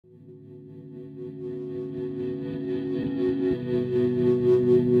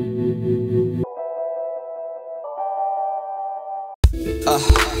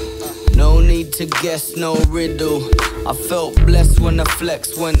to guess, no riddle. I felt blessed when the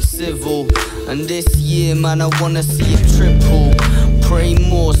flex went civil. And this year, man, I wanna see it triple. Pray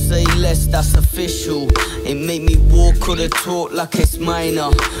more, say less, that's official. It made me walk or the talk like it's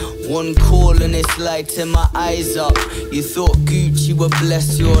minor. One call and it's lighting my eyes up. You thought Gucci would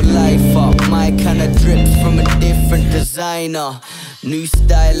bless your life up. My kinda drips from a different designer. New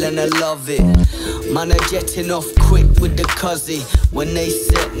style and I love it. Man, are jetting off quick with the cuzzy. When they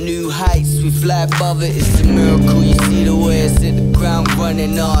set new heights, we fly above it. It's a miracle, you see the way it's hit the ground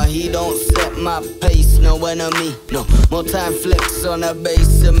running. Nah, he don't set my pace, no enemy. No, more time flex on a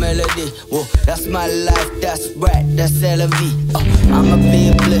bass and melody. Whoa, that's my life, that's right, that's LV. I'ma be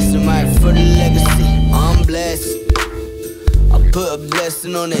a blessing right for the legacy. I'm blessed, I put a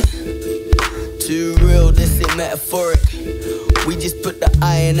blessing on it. Too real, this ain't metaphoric. We just put the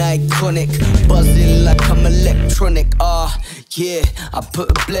I in iconic. Buzzing like I'm electronic. Yeah, I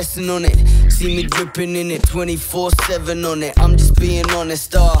put a blessing on it. See me dripping in it 24/7 on it. I'm just being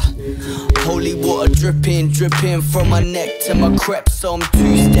honest. Holy water dripping, dripping from my neck to my crepe. So I'm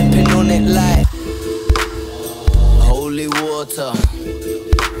two-stepping on it like holy water.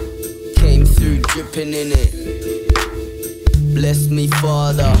 Came through dripping in it. Bless me,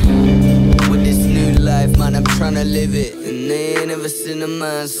 Father, with this new life, man, I'm tryna live it. And they ain't never seen a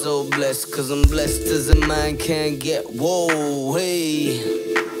man so blessed, cause I'm blessed as a man can get. Whoa, hey,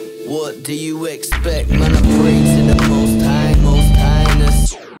 what do you expect? Man, I pray to the most